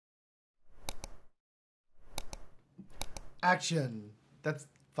Action. That's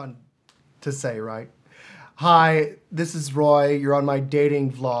fun to say, right? Hi, this is Roy. You're on my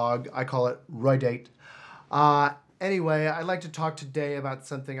dating vlog. I call it Roy Date. Anyway, I'd like to talk today about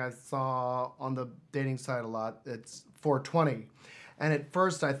something I saw on the dating site a lot. It's 420. And at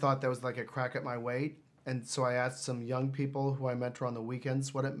first I thought that was like a crack at my weight. And so I asked some young people who I mentor on the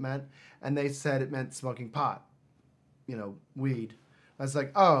weekends what it meant. And they said it meant smoking pot, weed. I was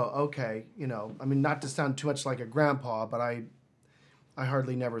like, oh, okay. I mean, not to sound too much like a grandpa, but I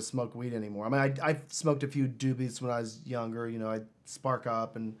hardly never smoke weed anymore. I mean, I smoked a few doobies when I was younger. I'd spark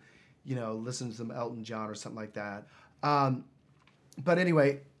up and, listen to some Elton John or something like that. But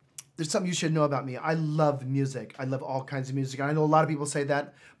anyway, there's something you should know about me. I love music. I love all kinds of music. I know a lot of people say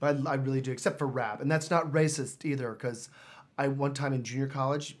that, but I really do, except for rap. And that's not racist either, because one time in junior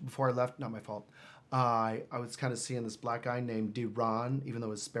college, before I left, not my fault, I was kind of seeing this black guy named D-Ron, even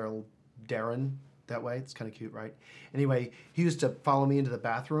though it's spelled Darren that way. It's kind of cute, right? Anyway, he used to follow me into the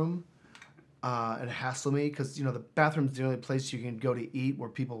bathroom and hassle me, because, the bathroom's the only place you can go to eat where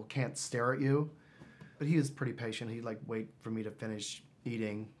people can't stare at you. But he was pretty patient. He'd wait for me to finish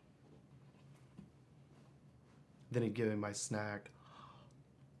eating. Then he'd give me my snack.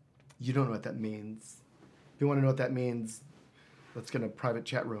 You don't know what that means. If you want to know what that means, let's get in a private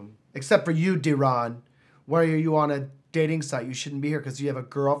chat room. Except for you, D-Ron. Why are you on a dating site? You shouldn't be here because you have a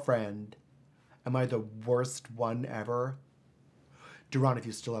girlfriend. Am I the worst one ever? D-Ron, if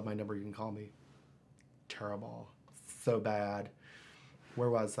you still have my number, you can call me. Terrible. So bad. Where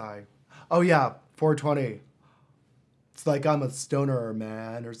was I? Oh yeah, 420. It's like I'm a stoner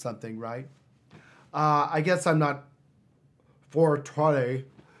man or something, right? I guess I'm not 420.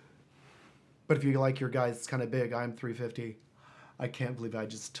 But if you like your guys kind of big, I'm 350. I can't believe I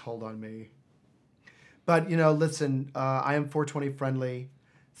just told on me. But, listen, I am 420 friendly.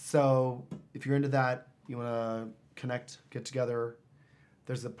 So if you're into that, you want to connect, get together,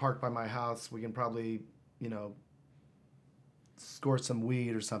 there's a park by my house. We can probably, score some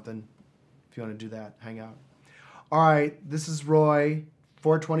weed or something. If you want to do that, hang out. All right, this is Roy,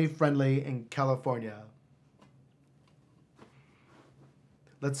 420 friendly in California.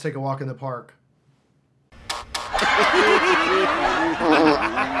 Let's take a walk in the park.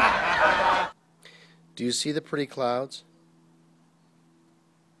 Do you see the pretty clouds?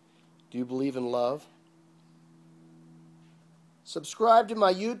 Do you believe in love? Subscribe to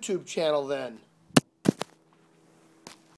my YouTube channel then.